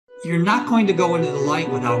You're not going to go into the light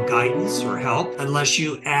without guidance or help unless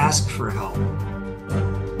you ask for help.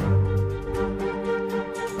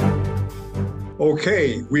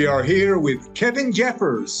 Okay, we are here with Kevin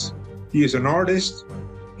Jeffers. He is an artist,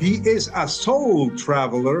 he is a soul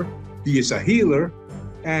traveler, he is a healer,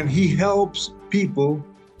 and he helps people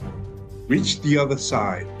reach the other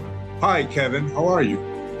side. Hi, Kevin, how are you?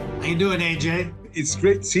 How you doing, AJ? It's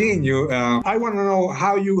great seeing you. I want to know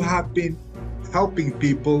how you have been helping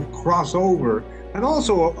people cross over. And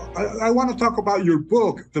also, I want to talk about your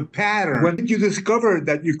book, The Pattern. When did you discover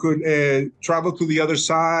that you could travel to the other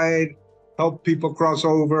side, help people cross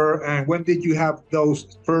over? And when did you have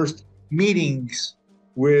those first meetings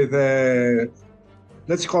with,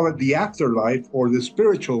 let's call it the afterlife or the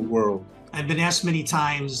spiritual world? I've been asked many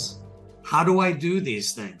times, how do I do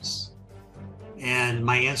these things? And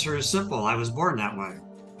my answer is simple. I was born that way.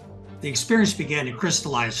 The experience began to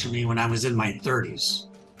crystallize for me when I was in my 30s.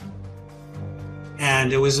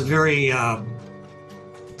 And it was a very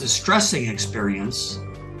distressing experience.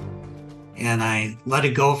 And I let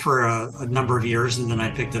it go for a number of years, and then I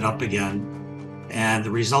picked it up again. And the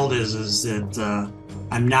result is that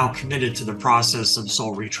I'm now committed to the process of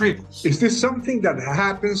soul retrievals. Is this something that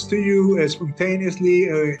happens to you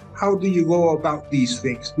spontaneously? How do you go about these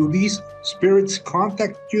things? Do these spirits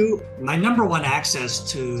contact you? My number one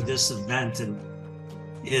access to this event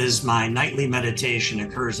is my nightly meditation. It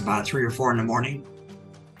occurs about 3 or 4 in the morning.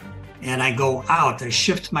 And I go out, I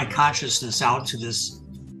shift my consciousness out to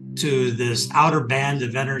this outer band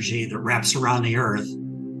of energy that wraps around the earth,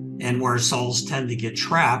 and where souls tend to get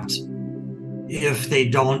trapped if they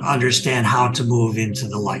don't understand how to move into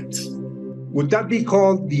the light. Would that be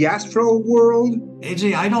called the astral world?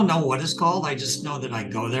 AJ, I don't know what it's called. I just know that I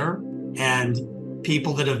go there, and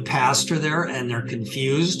people that have passed are there, and they're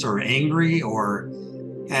confused or angry or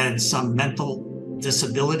had some mental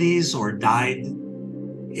disabilities or died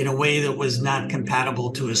in a way that was not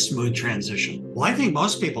compatible to a smooth transition. Well, I think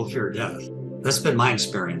most people fear death. That's been my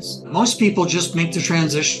experience. Most people just make the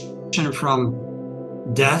transition from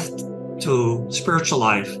death to spiritual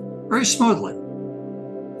life very smoothly.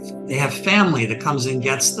 They have family that comes and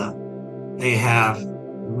gets them. They have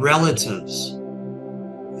relatives.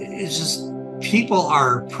 It's just, people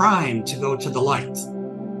are primed to go to the light.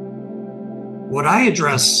 What I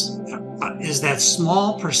address is that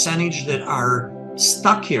small percentage that are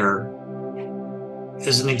stuck here.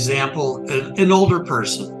 As an example, an older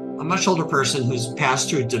person, a much older person who's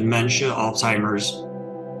passed through dementia, Alzheimer's.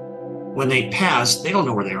 When they pass, they don't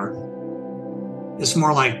know where they are. It's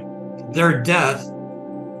more like their death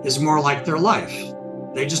is more like their life.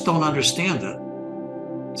 They just don't understand it.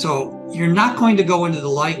 So you're not going to go into the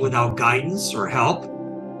light without guidance or help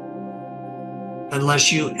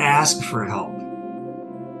unless you ask for help.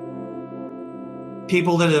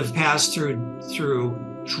 People that have passed through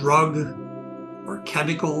drug or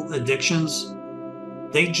chemical addictions,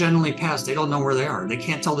 they generally pass. They don't know where they are. They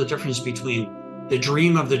can't tell the difference between the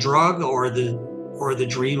dream of the drug or the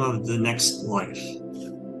dream of the next life.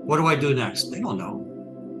 What do I do next? They don't know.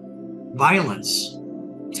 Violence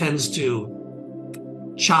tends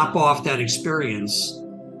to chop off that experience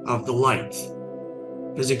of the light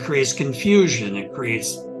because it creates confusion. It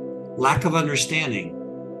creates lack of understanding.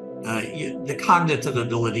 The cognitive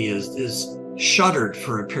ability is shuttered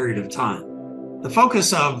for a period of time. The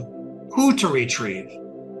focus of who to retrieve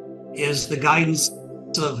is the guidance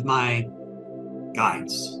of my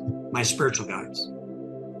guides, my spiritual guides.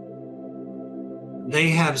 They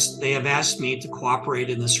have asked me to cooperate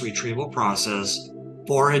in this retrieval process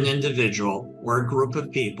for an individual or a group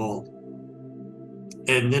of people,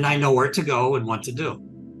 and then I know where to go and what to do.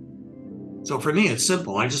 So for me, it's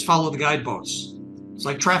simple. I just follow the guideposts. It's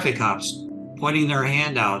like traffic cops pointing their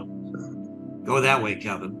hand out. Go that way,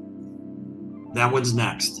 Kevin. That one's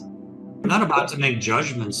next. I'm not about to make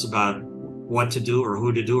judgments about what to do or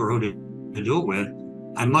who to do or who to do it with.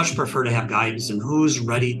 I much prefer to have guidance in who's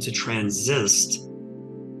ready to transist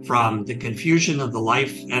from the confusion of the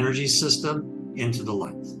life energy system into the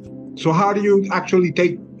light. So how do you actually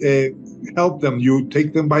help them? You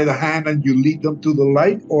take them by the hand and you lead them to the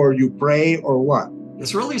light, or you pray, or what?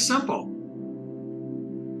 It's really simple.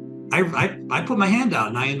 I put my hand out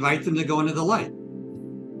and I invite them to go into the light.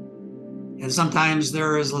 And sometimes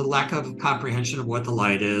there is a lack of comprehension of what the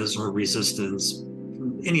light is, or resistance,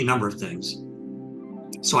 any number of things.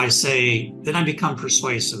 So I say, then I become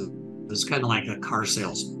persuasive. It's kind of like a car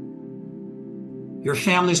salesman. Your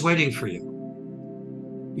family's waiting for you.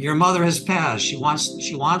 Your mother has passed. She wants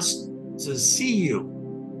to see you.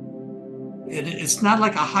 And it's not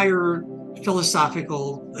like a higher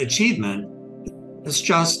philosophical achievement. It's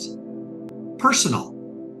just personal.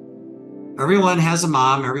 Everyone has a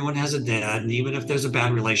mom, everyone has a dad, and even if there's a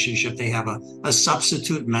bad relationship, they have a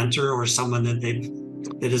substitute mentor or someone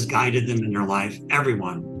that has guided them in their life.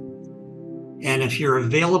 Everyone. And if you're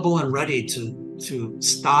available and ready to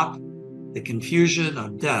stop the confusion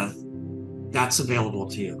of death, that's available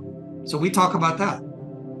to you. So we talk about that.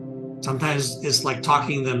 Sometimes it's like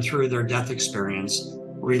talking them through their death experience,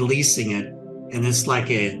 releasing it, and it's like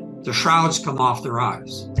the shrouds come off their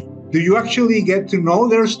eyes. Do you actually get to know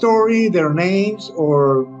their story, their names,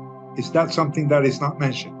 or is that something that is not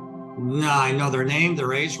mentioned? No, I know their name,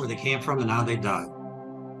 their age, where they came from, and how they died.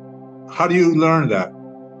 How do you learn that?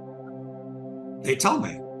 They tell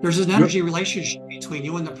me. There's an energy relationship between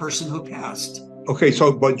you and the person who passed. Okay,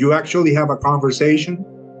 so, but you actually have a conversation?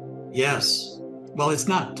 Yes. Well, it's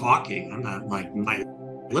not talking. I'm not like, my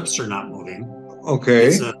lips are not moving. Okay.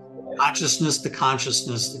 It's a consciousness to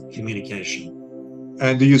consciousness communication.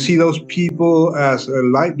 And do you see those people as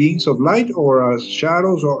light beings of light or as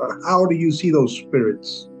shadows, or how do you see those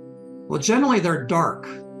spirits? Well, generally they're dark.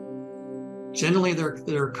 Generally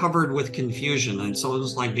they're covered with confusion, and so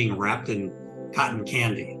it's like being wrapped in cotton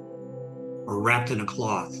candy or wrapped in a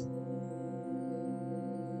cloth.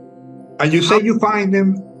 And you say you find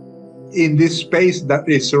them in this space that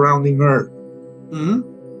is surrounding Earth. Mm-hmm.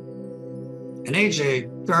 And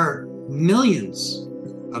AJ, there are millions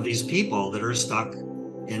of these people that are stuck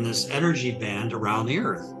in this energy band around the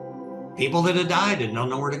Earth. People that have died and don't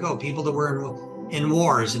know where to go. People that were in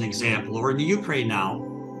war, as an example, or in the Ukraine now.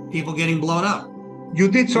 People getting blown up. You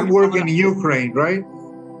did some work in Ukraine, right?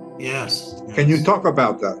 Yes. Can you talk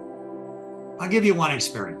about that? I'll give you one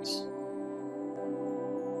experience.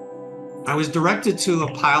 I was directed to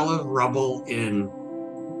a pile of rubble in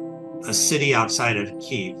a city outside of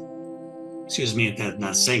Kyiv. Excuse me if I'm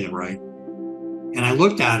not saying it right. And I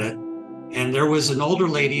looked at it, and there was an older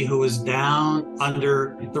lady who was down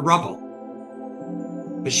under the rubble,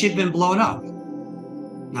 but she'd been blown up.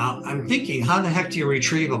 Now, I'm thinking, how the heck do you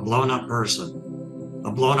retrieve a blown up person,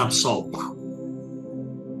 a blown up soul?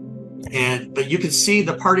 But you could see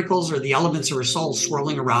the particles or the elements of her soul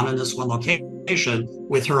swirling around in this one location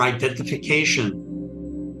with her identification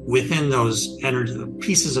within those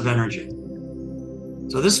pieces of energy.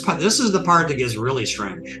 So this is the part that gets really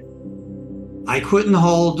strange. I couldn't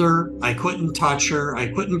hold her, I couldn't touch her, I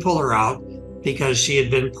couldn't pull her out because she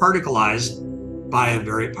had been particleized by a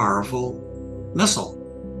very powerful missile.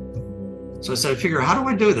 So I said, I figure, how do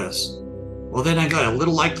I do this? Well, then I got a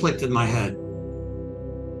little light clicked in my head.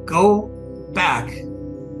 Go back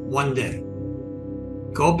one day.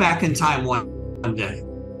 Go back in time one day.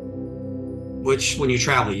 Which, when you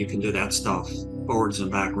travel, you can do that stuff. Forwards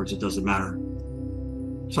and backwards, it doesn't matter.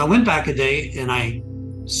 So I went back a day and I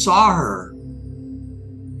saw her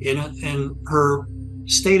in her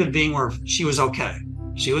state of being where she was okay.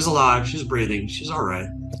 She was alive, she was breathing, she's all right.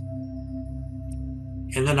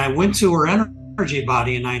 And then I went to her energy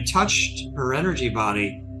body and I touched her energy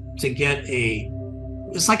body to get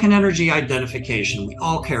it's like an energy identification. We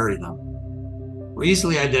all carry them. We're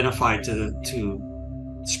easily identified to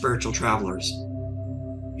spiritual travelers.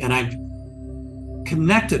 And I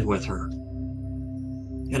connected with her.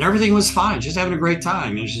 And everything was fine. She's having a great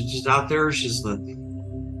time. And she's just out there. She's a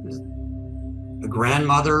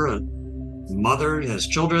grandmother, a mother, has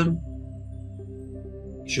children.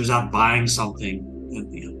 She was out buying something.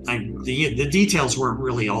 The details weren't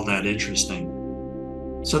really all that interesting.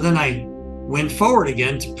 So then I went forward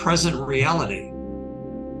again to present reality.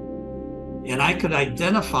 And I could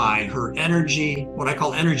identify her energy, what I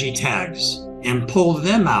call energy tags, and pull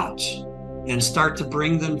them out and start to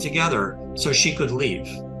bring them together so she could leave.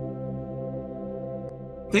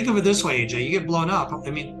 Think of it this way, AJ, you get blown up. I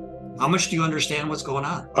mean, how much do you understand what's going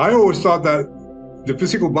on? I always thought that the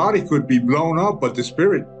physical body could be blown up, but the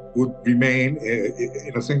spirit would remain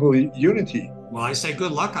in a single unity. Well, I say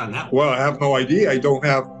good luck on that. Well, I have no idea. I don't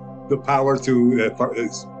have the power to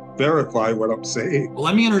verify what I'm saying. Well,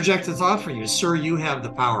 let me interject a thought for you. Sir, you have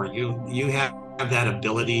the power. You have that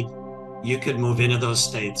ability. You could move into those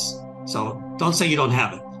states. So don't say you don't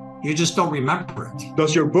have it. You just don't remember it.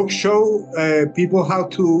 Does your book show people how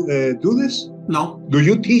to do this? No. Do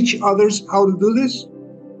you teach others how to do this?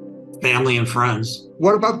 Family and friends.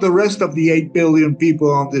 What about the rest of the 8 billion people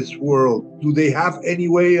on this world? Do they have any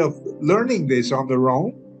way of learning this on their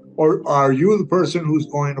own? Or are you the person who's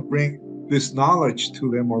going to bring this knowledge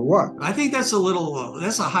to them, or what? I think that's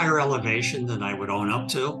that's a higher elevation than I would own up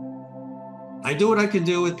to. I do what I can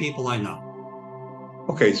do with people I know.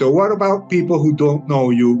 Okay, so what about people who don't know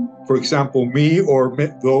you? For example, me or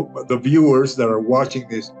the viewers that are watching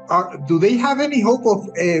this. Do they have any hope of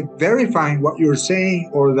verifying what you're saying,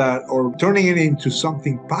 or turning it into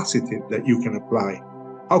something positive that you can apply?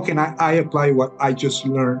 How can I apply what I just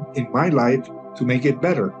learned in my life to make it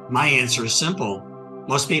better? My answer is simple.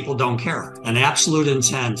 Most people don't care. An absolute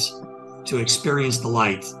intent to experience the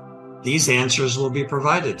light. These answers will be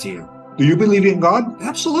provided to you. Do you believe in God?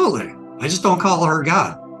 Absolutely. I just don't call her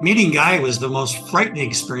God. Meeting Guy was the most frightening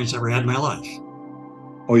experience I ever had in my life.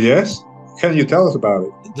 Oh, yes? Can you tell us about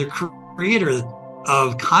it? The creator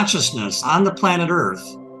of consciousness on the planet Earth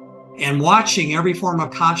and watching every form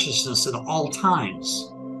of consciousness at all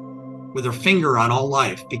times with her finger on all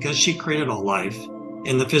life, because she created all life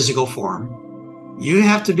in the physical form. You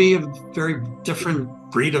have to be a very different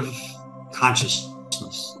breed of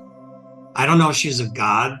consciousness. I don't know if she's a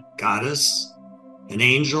god, goddess, an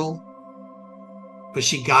angel, but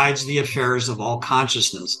she guides the affairs of all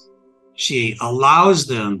consciousness. She allows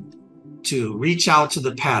them to reach out to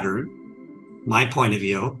the pattern, my point of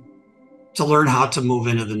view, to learn how to move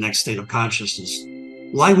into the next state of consciousness.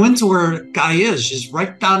 Well, I went to where Guy is. She's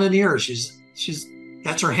right down in here.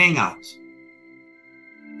 That's her hangout,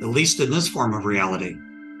 at least in this form of reality.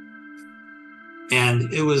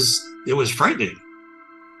 And it was frightening.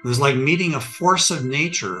 It was like meeting a force of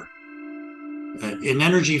nature in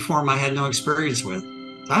energy form I had no experience with.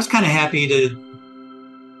 I was kind of happy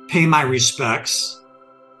to pay my respects.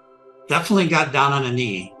 Definitely got down on a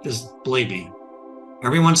knee, because believe me,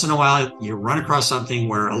 every once in a while you run across something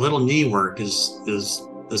where a little knee work is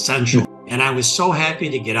essential. And I was so happy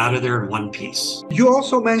to get out of there in one piece. You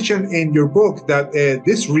also mentioned in your book that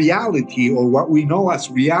this reality, or what we know as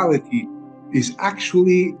reality, is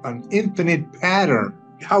actually an infinite pattern.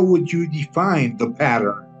 How would you define the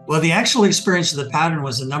pattern? Well, the actual experience of the pattern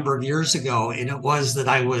was a number of years ago, and it was that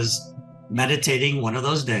I was meditating one of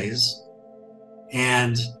those days,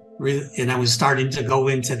 and I was starting to go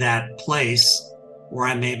into that place where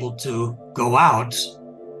I'm able to go out.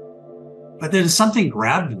 But then something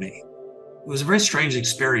grabbed me. It was a very strange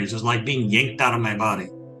experience. It was like being yanked out of my body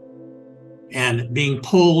and being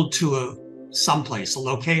pulled to someplace, a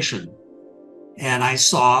location. And I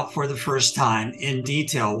saw for the first time in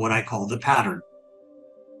detail what I call the pattern.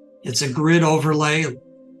 It's a grid overlay,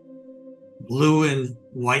 blue and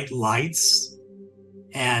white lights,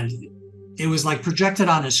 and it was like projected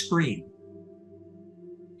on a screen.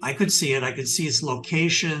 I could see it. I could see its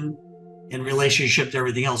location in relationship to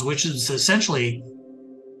everything else, which is essentially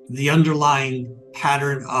the underlying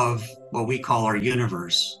pattern of what we call our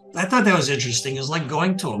universe. I thought that was interesting. It was like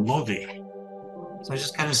going to a movie. So I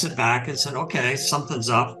just kind of sit back and said, okay, something's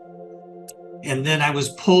up. And then I was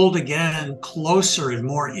pulled again closer and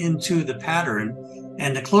more into the pattern.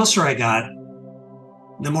 And the closer I got,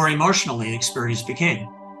 the more emotionally the experience became.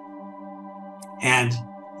 And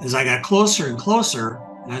as I got closer and closer,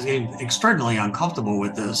 and I was getting extraordinarily uncomfortable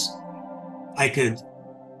with this, I could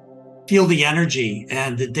feel the energy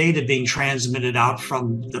and the data being transmitted out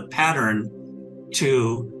from the pattern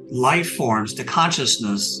to life forms, to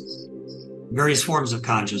consciousness, various forms of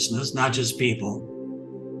consciousness, not just people,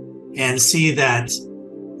 and see that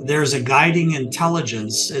there's a guiding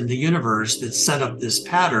intelligence in the universe that set up this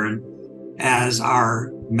pattern as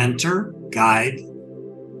our mentor, guide,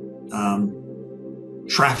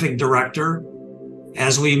 traffic director,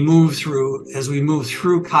 as we move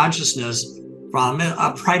through consciousness from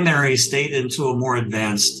a primary state into a more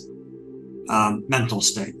advanced mental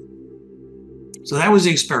state. So that was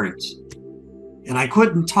the experience. And I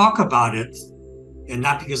couldn't talk about it, and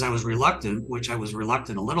not because I was reluctant, which I was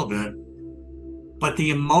reluctant a little bit, but the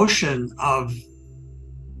emotion of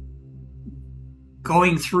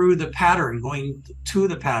going through the pattern, going to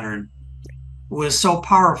the pattern, was so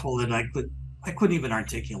powerful that I couldn't even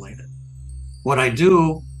articulate it. What I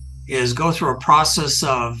do is go through a process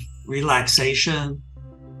of relaxation,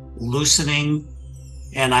 loosening,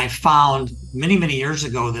 and I found many, many years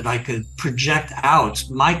ago that I could project out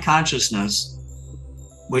my consciousness,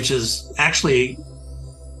 which is actually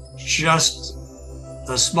just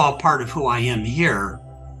a small part of who I am here,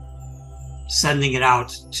 sending it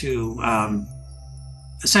out to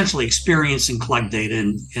essentially experience and collect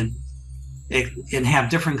data and have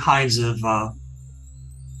different kinds of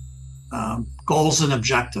goals and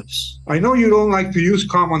objectives. I know you don't like to use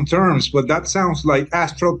common terms, but that sounds like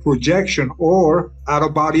astral projection or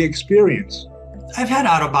out-of-body experience. I've had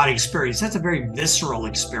out-of-body experience. That's a very visceral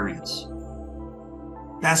experience.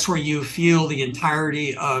 That's where you feel the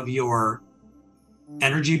entirety of your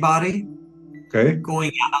energy body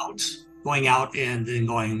going out and then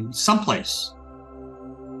going someplace.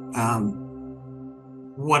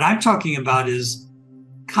 What I'm talking about is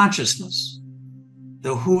consciousness,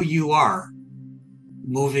 the who you are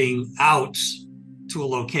moving out to a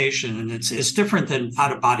location. And it's different than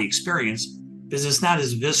out of body experience because it's not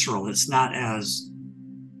as visceral. It's not as,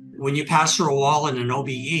 when you pass through a wall in an OBE,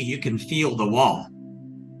 you can feel the wall.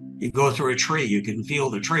 You go through a tree, you can feel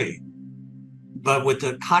the tree. But with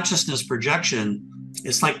the consciousness projection,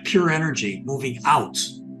 it's like pure energy moving out.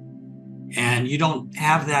 And you don't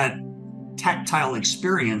have that tactile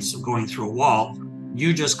experience of going through a wall.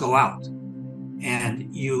 You just go out.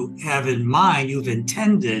 And you have in mind, you've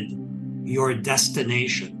intended your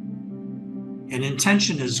destination. And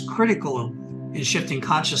intention is critical in shifting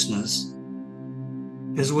consciousness,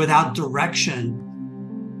 because without direction,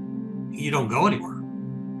 you don't go anywhere,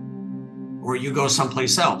 or you go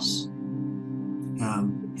someplace else.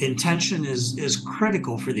 Intention is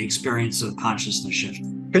critical for the experience of consciousness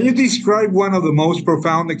shifting. Can you describe one of the most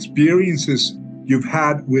profound experiences you've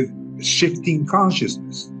had with shifting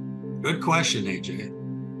consciousness? Good question, AJ.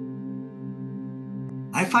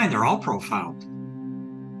 I find they're all profound.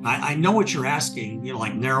 I know what you're asking,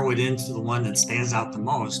 like narrow it into the one that stands out the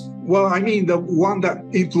most. Well, I mean, the one that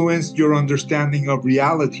influenced your understanding of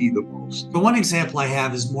reality the most. The one example I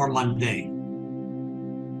have is more mundane.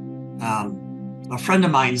 A friend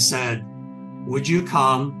of mine said, would you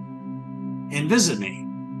come and visit me?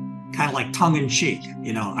 Kind of like tongue in cheek.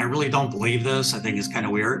 I really don't believe this. I think it's kind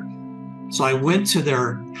of weird. So I went to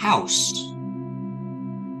their house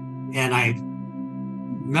and I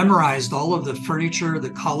memorized all of the furniture, the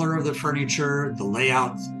color of the furniture, the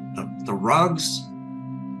layout, the rugs.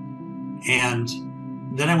 And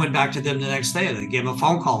then I went back to them the next day and I gave them a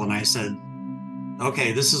phone call and I said,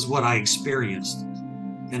 okay, this is what I experienced.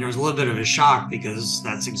 And there was a little bit of a shock because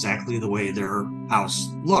that's exactly the way their house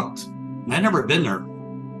looked. And I'd never been there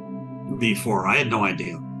before. I had no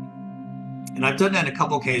idea. And I've done that in a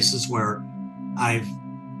couple of cases where I've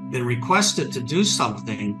been requested to do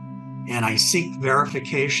something and I seek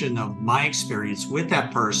verification of my experience with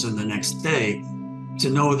that person the next day to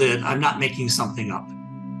know that I'm not making something up.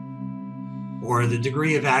 Or the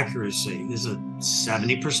degree of accuracy. Is it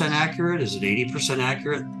 70% accurate? Is it 80%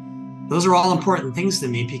 accurate? Those are all important things to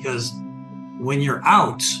me because when you're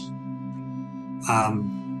out,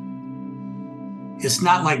 it's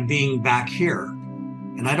not like being back here.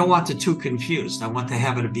 And I don't want the two confused. I want to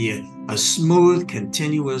have it be a smooth,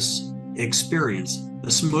 continuous experience,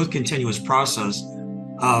 a smooth, continuous process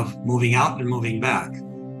of moving out and moving back.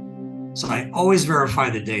 So I always verify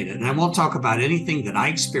the data. And I won't talk about anything that I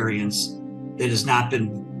experience that has not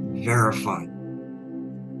been verified.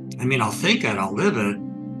 I mean, I'll think it, I'll live it,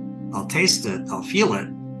 I'll taste it, I'll feel it,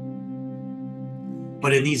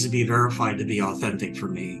 but it needs to be verified to be authentic for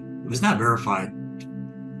me. If it's not verified,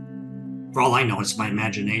 for all I know, it's my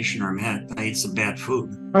imagination or I ate some bad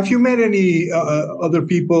food. Have you met any other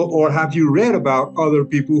people, or have you read about other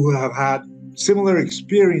people who have had similar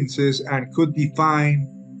experiences and could define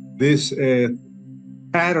this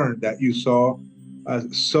pattern that you saw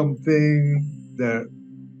as something that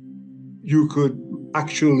you could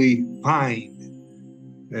actually find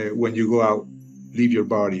when you go out, leave your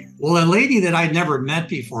body? Well, a lady that I'd never met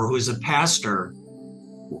before, who is a pastor,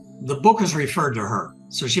 the book is referred to her.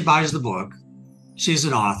 So she buys the book. She's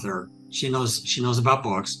an author. She knows about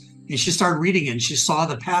books. And she started reading it and she saw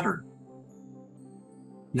the pattern.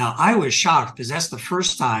 Now, I was shocked because that's the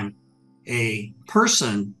first time a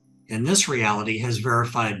person in this reality has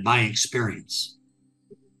verified my experience.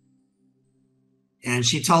 And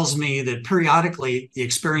she tells me that periodically the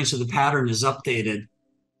experience of the pattern is updated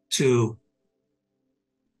to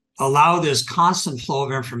allow this constant flow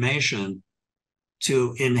of information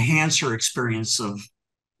to enhance her experience of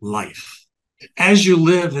life. As you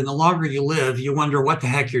live, and the longer you live, you wonder what the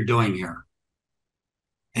heck you're doing here.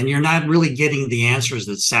 And you're not really getting the answers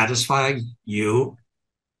that satisfy you.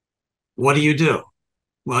 What do?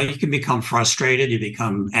 Well, you can become frustrated. You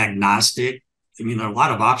become agnostic. I mean, there are a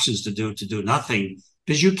lot of options to do nothing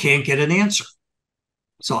because you can't get an answer.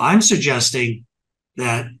 So I'm suggesting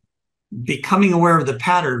that becoming aware of the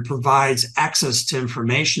pattern provides access to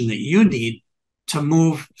information that you need to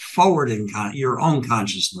move forward in your own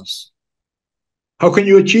consciousness. How can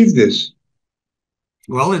you achieve this?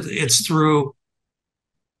 Well, it's through,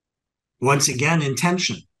 once again,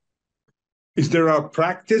 intention. Is there a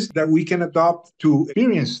practice that we can adopt to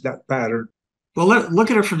experience that pattern? Well,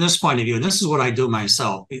 look at it from this point of view, and this is what I do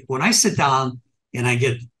myself. When I sit down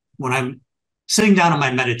and when I'm sitting down in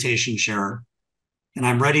my meditation chair and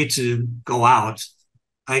I'm ready to go out,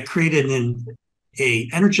 I created an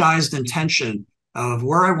energized intention of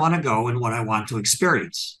where I want to go and what I want to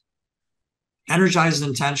experience. Energized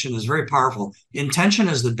intention is very powerful. Intention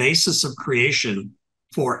is the basis of creation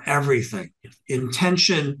for everything.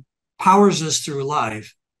 Intention powers us through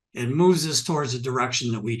life and moves us towards the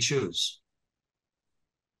direction that we choose.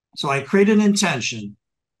 So I create an intention,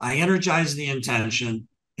 I energize the intention,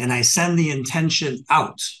 and I send the intention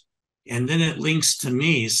out. And then it links to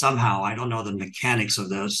me somehow. I don't know the mechanics of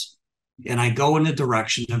this. And I go in the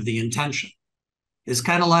direction of the intention. It's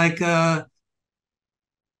kind of like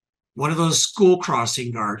one of those school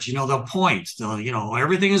crossing guards. They'll point. They'll,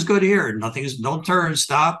 everything is good here. Nothing is, don't turn,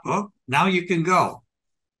 stop. Oh, now you can go.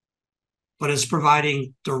 But it's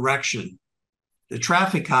providing direction. The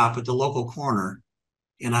traffic cop at the local corner,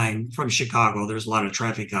 and I'm from Chicago, there's a lot of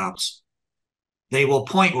traffic cops. They will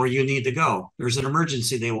point where you need to go. There's an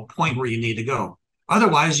emergency, they will point where you need to go.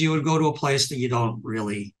 Otherwise, you would go to a place that you don't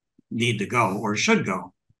really need to go or should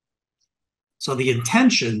go. So the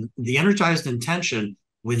intention, the energized intention,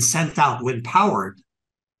 when sent out, when powered,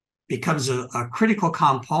 becomes a critical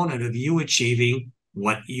component of you achieving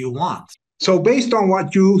what you want. So based on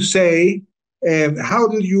what you say, how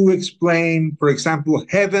do you explain, for example,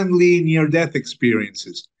 heavenly near-death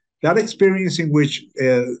experiences? That experience in which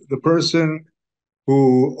the person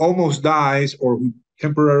who almost dies or who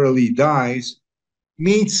temporarily dies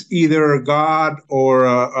meets either God or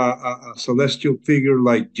a celestial figure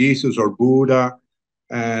like Jesus or Buddha.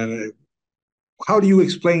 And how do you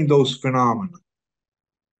explain those phenomena?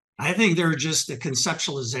 I think they're just a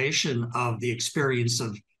conceptualization of the experience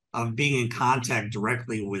of being in contact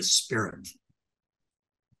directly with spirit.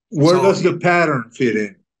 Where does the pattern fit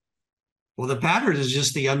in? Well, the pattern is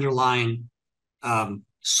just the underlying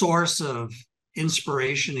source of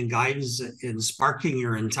inspiration and guidance in sparking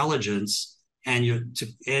your intelligence and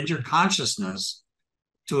your consciousness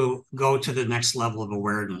to go to the next level of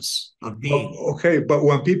awareness of being. Okay, but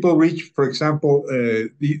when people reach, for example,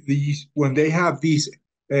 when they have these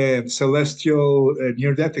celestial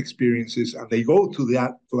near-death experiences and they go to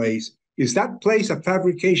that place, is that place a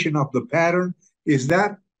fabrication of the pattern? Is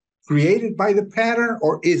that created by the pattern,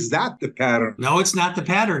 or is that the pattern? No, it's not the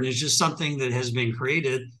pattern. It's just something that has been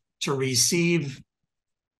created to receive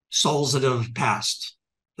souls that have passed,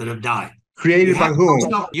 that have died. Created by whom?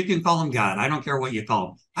 You can call them God. I don't care what you call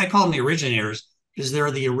them. I call them the originators because they're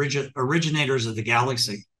the originators of the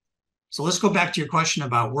galaxy. So let's go back to your question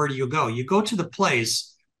about where do you go? You go to the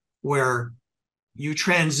place where you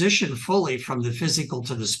transition fully from the physical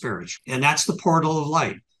to the spiritual. And that's the portal of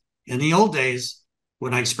light. In the old days,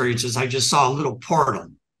 when I experienced this, I just saw a little portal.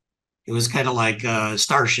 It was kind of like a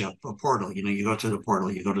starship, a portal. You go to the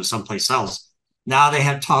portal, you go to someplace else. Now they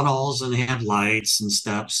have tunnels and they have lights and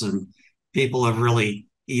steps, and people have really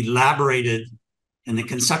elaborated in the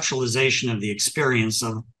conceptualization of the experience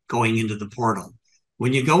of going into the portal.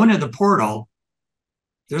 When you go into the portal,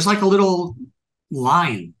 there's like a little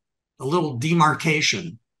line, a little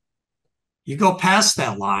demarcation. You go past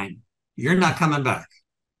that line, you're not coming back.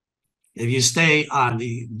 If you stay on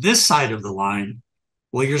this side of the line,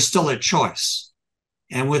 well, you're still at choice.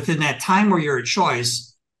 And within that time where you're at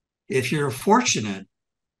choice, if you're fortunate,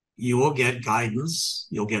 you will get guidance,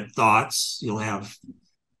 you'll get thoughts, you'll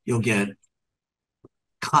get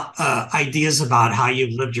ideas about how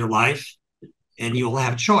you've lived your life, and you will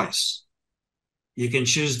have choice. You can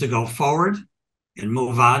choose to go forward and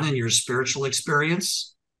move on in your spiritual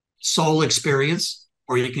experience, soul experience,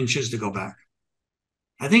 or you can choose to go back.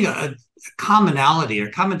 I think a commonality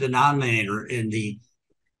or common denominator in the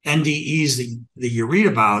NDEs that you read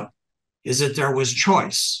about is that there was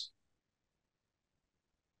choice.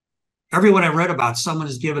 Everyone I read about, someone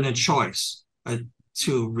is given a choice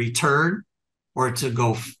to return or to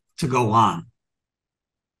go on.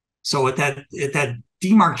 So at that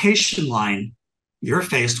demarcation line, you're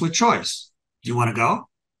faced with choice. Do you want to go?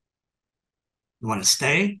 You want to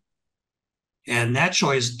stay? And that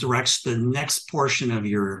choice directs the next portion of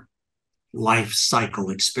your life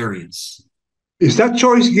cycle experience. Is that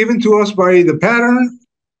choice given to us by the pattern?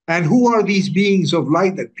 And who are these beings of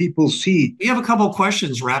light that people see? We have a couple of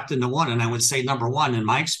questions wrapped into one. And I would say, number one, in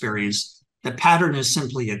my experience, the pattern is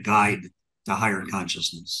simply a guide to higher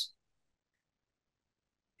consciousness.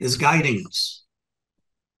 Is guiding us.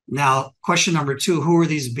 Now, question number two, who are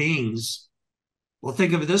these beings? Well,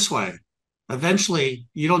 think of it this way. Eventually,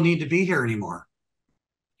 you don't need to be here anymore.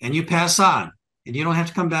 And you pass on. And you don't have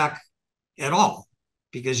to come back at all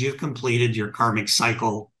because you've completed your karmic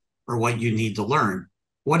cycle or what you need to learn.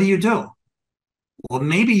 What do? Well,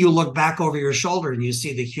 maybe you look back over your shoulder and you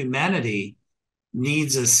see that humanity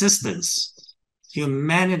needs assistance.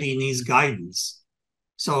 Humanity needs guidance.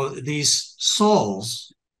 So these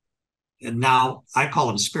souls, and now I call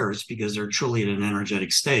them spirits because they're truly in an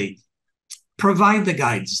energetic state, provide the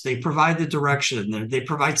guidance, they provide the direction, they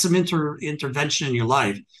provide some intervention in your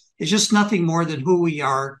life. It's just nothing more than who we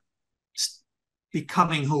are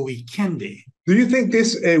becoming who we can be. Do you think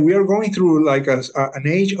this we are going through like an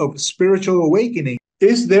age of spiritual awakening?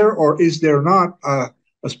 Is there or is there not a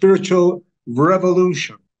spiritual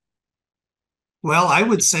revolution? Well, I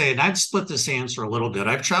would say, and I'd split this answer a little bit.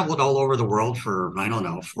 I've traveled all over the world for, I don't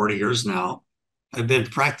know, 40 years now. I've been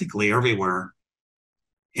practically everywhere.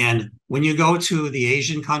 And when you go to the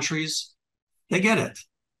Asian countries, they get it.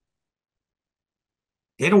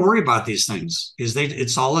 They don't worry about these things because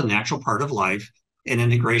it's all a natural part of life and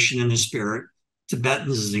integration in the spirit.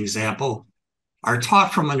 Tibetans, as an example, are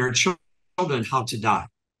taught from when they're children how to die,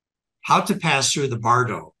 how to pass through the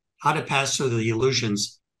bardo, how to pass through the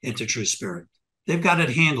illusions into true spirit. They've got it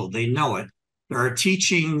handled. They know it. There are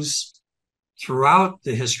teachings throughout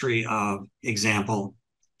the history of, example,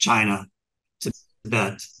 China,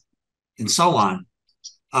 Tibet, and so on,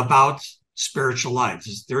 about spiritual life.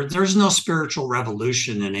 There's no spiritual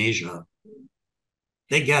revolution in Asia.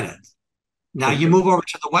 They get it. Now you move over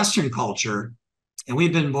to the Western culture, and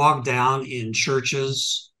we've been bogged down in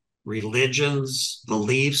churches, religions,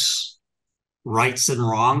 beliefs, rights and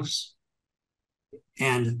wrongs.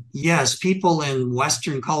 And yes, people in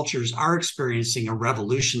Western cultures are experiencing a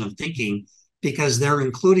revolution of thinking because they're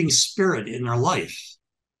including spirit in their life.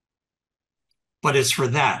 But it's for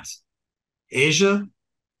that. Asia,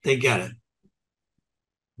 they get it.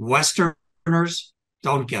 Westerners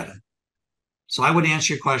don't get it. So I would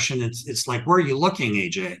answer your question. It's like, where are you looking,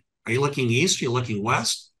 AJ? Are you looking east? Are you looking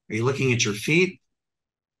west? Are you looking at your feet?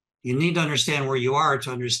 You need to understand where you are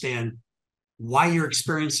to understand why you're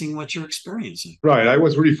experiencing what you're experiencing. Right. I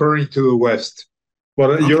was referring to the West.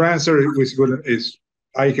 But Okay. Your answer was good.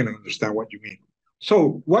 I can understand what you mean.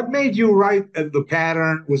 So what made you write the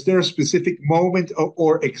pattern? Was there a specific moment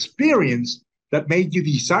or experience that made you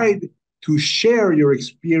decide to share your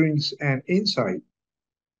experience and insight?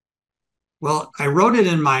 Well, I wrote it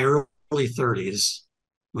in my early 30s,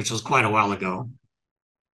 which was quite a while ago.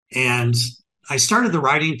 And I started the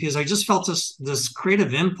writing because I just felt this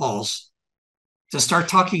creative impulse to start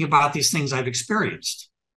talking about these things I've experienced.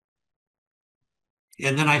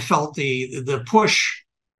 And then I felt the push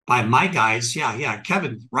by my guys. Yeah,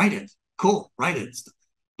 Kevin, write it. Cool, write it.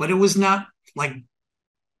 But it was not like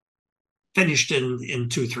finished in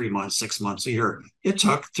 2-3 months, 6 months, a year. It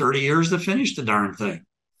took 30 years to finish the darn thing.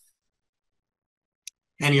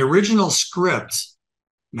 And the original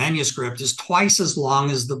manuscript is twice as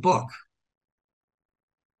long as the book.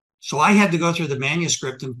 So I had to go through the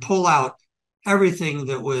manuscript and pull out everything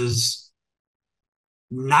that was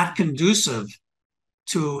not conducive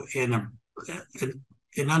to an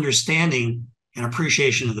understanding and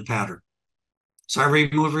appreciation of the pattern. So I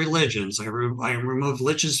removed religions. I removed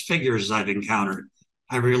religious figures I've encountered.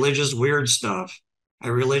 I religious weird stuff. I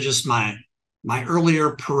religious my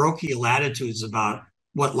earlier parochial attitudes about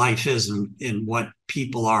what life is and what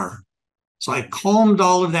people are. So I combed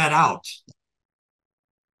all of that out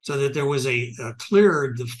so that there was a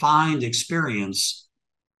clear, defined experience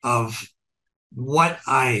of what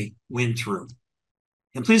I went through.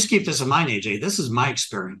 And please keep this in mind, AJ, this is my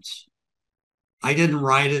experience. I didn't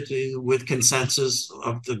write it with consensus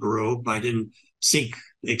of the group. I didn't seek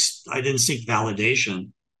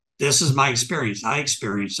validation. This is my experience. I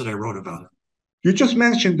experienced it. I wrote about it. You just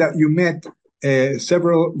mentioned that you met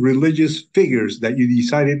several religious figures that you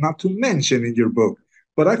decided not to mention in your book.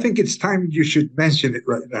 But I think it's time you should mention it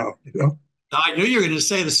right now. I knew you were going to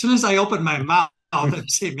say it. As soon as I opened my mouth,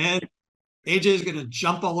 I'd say, man, AJ is going to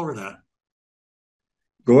jump all over that.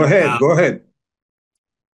 Go ahead.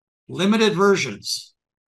 Limited versions.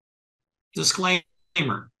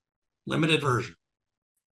 Disclaimer, limited version.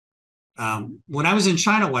 When I was in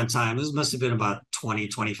China one time, this must have been about 20,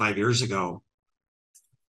 25 years ago,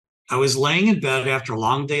 I was laying in bed after a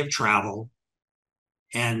long day of travel,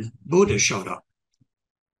 and Buddha showed up,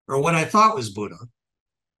 or what I thought was Buddha.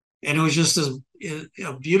 And it was just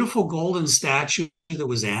a beautiful golden statue that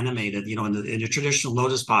was animated, in a traditional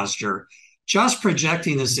lotus posture, just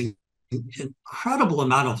projecting this incredible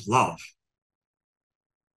amount of love.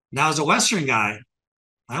 Now, as a Western guy,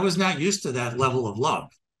 I was not used to that level of love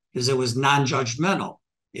because it was non-judgmental.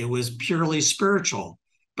 It was purely spiritual,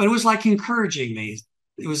 but it was like encouraging me.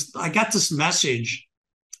 I got this message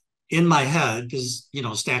in my head because,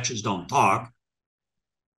 statues don't talk,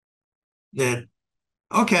 that,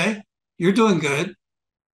 okay, you're doing good.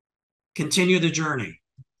 Continue the journey.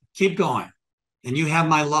 Keep going. And you have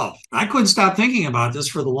my love. I couldn't stop thinking about this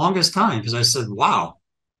for the longest time because I said, wow,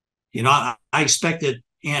 I expected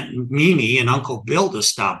Aunt Mimi and Uncle Bill to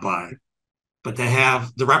stop by. But to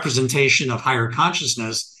have the representation of higher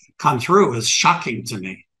consciousness come through is shocking to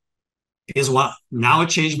me. Is what now it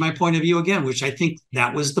changed my point of view again, which I think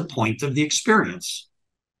that was the point of the experience.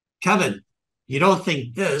 Kevin, you don't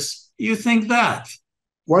think this, you think that.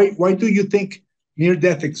 Why do you think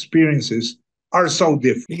near-death experiences are so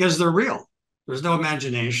different? Because they're real. There's no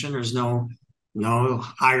imagination. There's no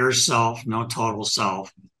higher self, no total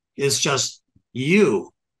self. It's just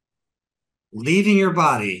you leaving your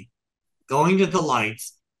body, going to the light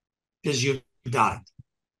because you've died.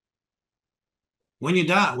 When you've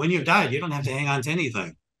died, you don't have to hang on to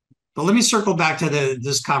anything. But let me circle back to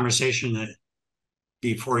this conversation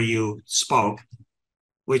before you spoke,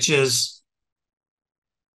 which is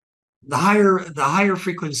the higher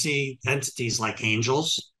frequency entities like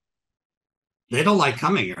angels. They don't like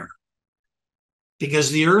coming here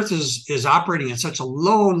because the earth is operating at such a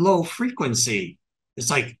low frequency.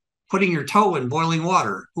 It's like putting your toe in boiling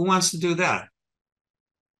water. Who wants to do that?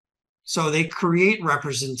 So they create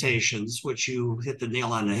representations, which you hit the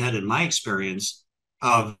nail on the head in my experience,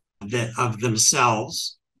 of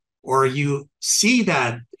themselves, or you see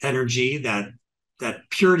that energy, that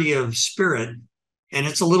purity of spirit, and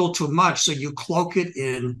it's a little too much, so you cloak it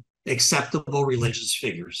in acceptable religious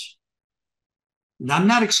figures. Now, I'm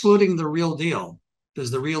not excluding the real deal, because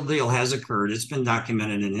the real deal has occurred. It's been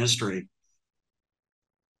documented in history.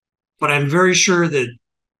 But I'm very sure that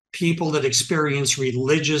people that experience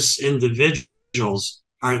religious individuals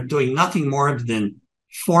are doing nothing more than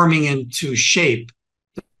forming into shape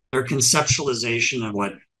their conceptualization of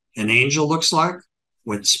what an angel looks like,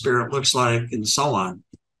 what spirit looks like, and so on.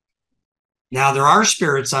 Now, there are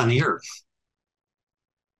spirits on the earth,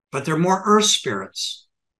 but they're more earth spirits.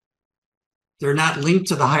 They're not linked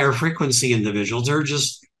to the higher frequency individuals. They're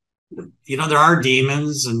just, there are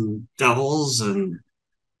demons and devils and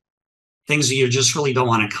things that you just really don't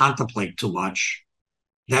want to contemplate too much.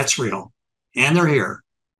 That's real. And they're here.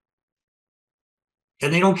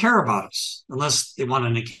 And they don't care about us unless they want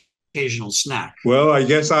an occasional snack. Well, I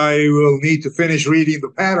guess I will need to finish reading The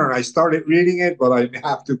Pattern. I started reading it, but I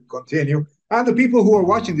have to continue. And the people who are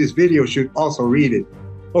watching this video should also read it.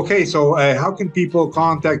 Okay, so how can people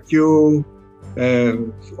contact you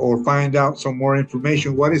or find out some more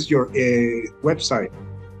information? What is your website?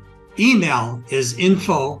 Email is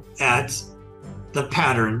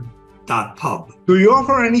info@thepattern.pub. Do you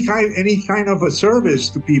offer any kind of a service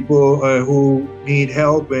to people who need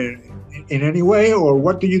help in any way, or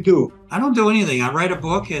what do you do? I don't do anything. I write a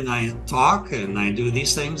book and I talk and I do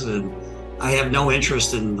these things, and I have no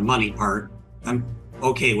interest in the money part. I'm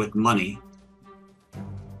okay with money.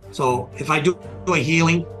 So if I do a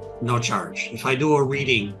healing, no charge. If I do a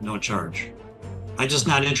reading, no charge. I'm just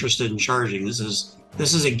not interested in charging. This is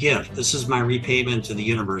a gift. This is my repayment to the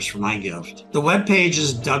universe for my gift. The webpage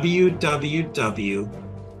is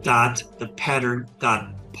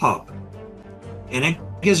www.thepattern.pub. And it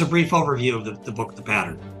gives a brief overview of the book, The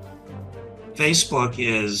Pattern. Facebook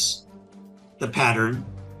is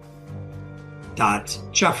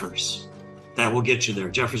thepattern.jeffers. That will get you there.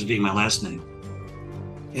 Jeffers being my last name.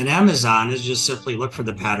 And Amazon is just simply look for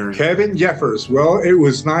The Pattern. Kevin Jeffers. Well, it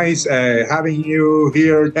was nice having you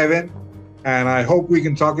here, Kevin. And I hope we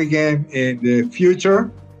can talk again in the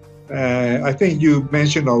future. I think you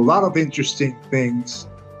mentioned a lot of interesting things.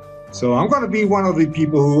 So I'm going to be one of the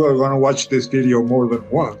people who are going to watch this video more than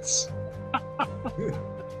once.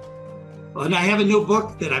 And I have a new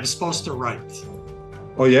book that I'm supposed to write.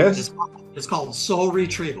 Oh, yes? It's called Soul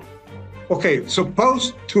Retrieval. Okay,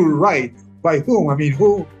 supposed to write. By whom? I mean,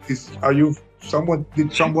 did someone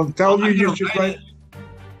tell you should write?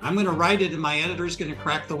 I'm going to write it and my editor's going to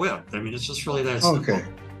crack the whip. I mean, it's just really that simple. Okay,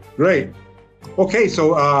 great. Okay,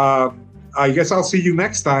 so I guess I'll see you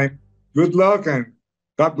next time. Good luck and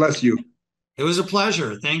God bless you. It was a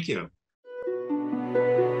pleasure. Thank you.